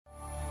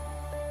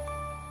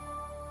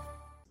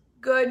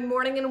Good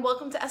morning and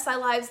welcome to SI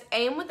Live's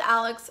AM with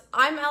Alex.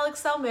 I'm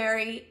Alex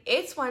Salmeri.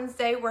 It's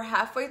Wednesday. We're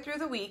halfway through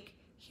the week.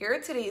 Here are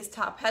today's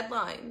top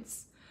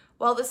headlines.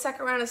 While the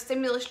second round of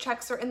stimulus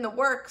checks are in the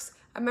works,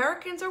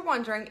 Americans are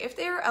wondering if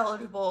they are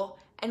eligible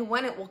and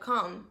when it will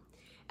come.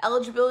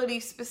 Eligibility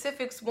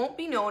specifics won't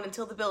be known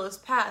until the bill is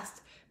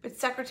passed, but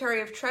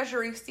Secretary of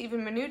Treasury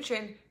Steven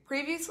Mnuchin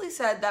previously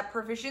said that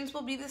provisions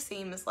will be the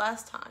same as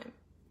last time.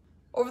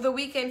 Over the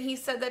weekend, he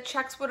said that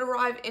checks would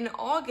arrive in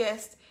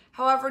August.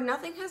 However,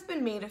 nothing has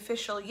been made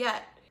official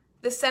yet.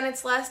 The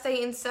Senate's last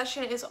day in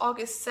session is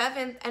August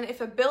 7th, and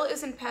if a bill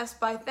isn't passed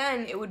by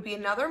then, it would be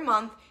another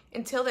month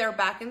until they are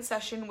back in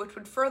session, which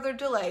would further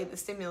delay the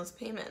stimulus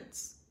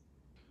payments.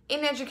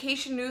 In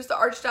education news, the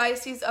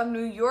Archdiocese of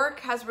New York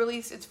has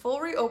released its full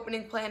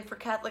reopening plan for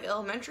Catholic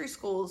elementary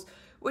schools,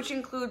 which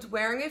includes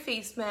wearing a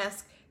face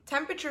mask,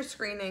 temperature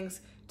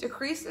screenings,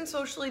 decreased and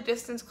socially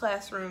distanced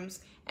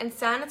classrooms, and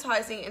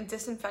sanitizing and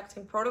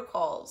disinfecting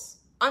protocols.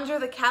 Under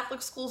the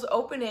Catholic Schools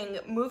Opening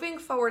Moving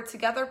Forward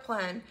Together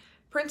plan,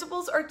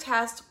 principals are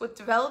tasked with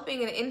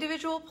developing an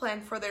individual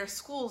plan for their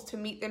schools to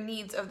meet the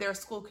needs of their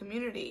school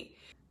community,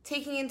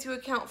 taking into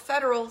account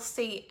federal,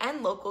 state,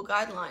 and local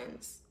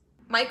guidelines.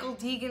 Michael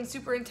Deegan,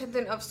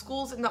 superintendent of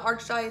schools in the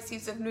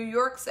Archdiocese of New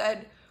York,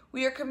 said,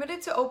 "We are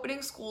committed to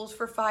opening schools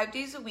for 5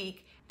 days a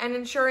week and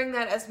ensuring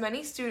that as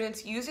many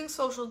students using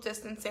social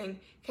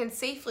distancing can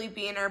safely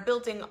be in our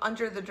building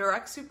under the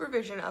direct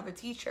supervision of a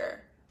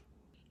teacher."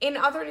 In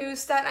other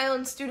news, Staten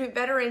Island student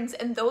veterans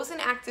and those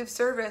in active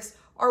service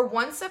are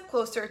one step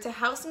closer to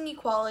housing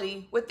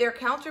equality with their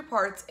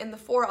counterparts in the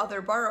 4 other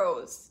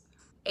boroughs.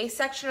 A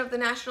section of the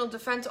National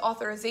Defense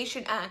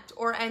Authorization Act,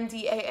 or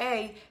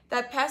NDAA,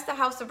 that passed the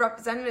House of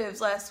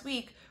Representatives last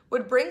week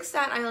would bring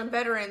Staten Island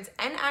veterans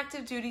and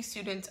active duty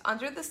students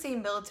under the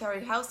same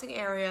military housing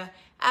area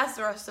as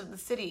the rest of the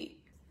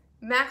city.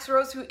 Max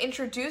Rose, who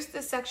introduced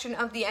this section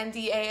of the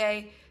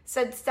NDAA,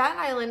 said Staten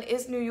Island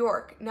is New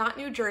York, not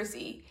New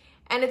Jersey,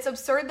 and it's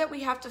absurd that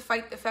we have to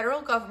fight the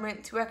federal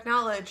government to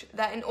acknowledge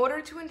that in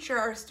order to ensure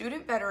our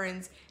student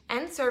veterans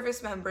and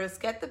service members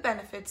get the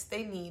benefits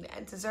they need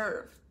and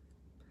deserve.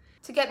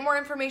 To get more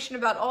information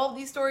about all of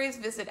these stories,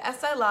 visit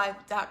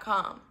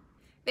silive.com.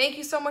 Thank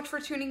you so much for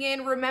tuning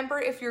in.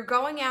 Remember, if you're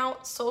going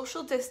out,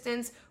 social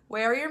distance,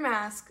 wear your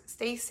mask,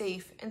 stay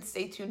safe, and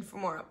stay tuned for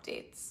more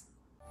updates.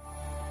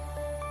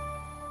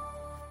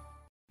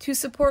 To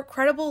support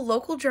credible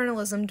local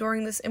journalism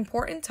during this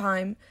important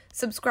time,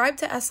 subscribe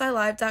to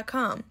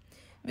silive.com.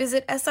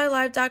 Visit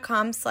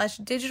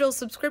silive.com/digital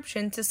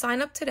subscription to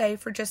sign up today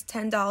for just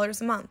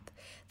 $10 a month.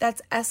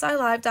 That's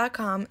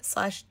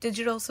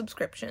silive.com/digital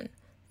subscription.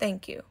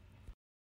 Thank you.